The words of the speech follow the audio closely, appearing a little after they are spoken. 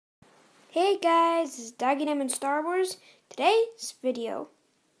Hey guys, this is Doggy Diamond Star Wars. Today's video,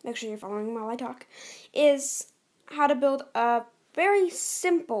 make sure you're following while I talk, is how to build a very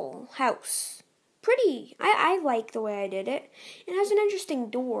simple house. Pretty. I like the way I did it. It has an interesting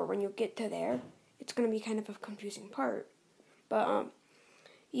door when you get to there. It's going to be kind of a confusing part. But,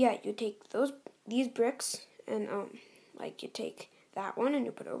 yeah, you take these bricks and, you take that one and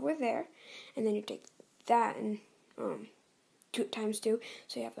you put it over there. And then you take that and, 2 times 2,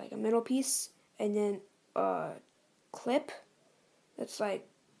 so you have like a middle piece, and then a clip that's like,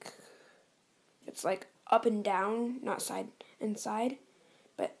 it's like up and down, not side and side,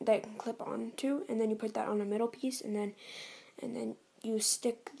 but that can clip on to, and then you put that on a middle piece, and then you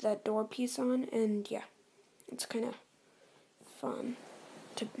stick that door piece on, and yeah, it's kind of fun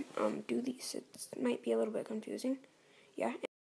to do these. It might be a little bit confusing, yeah.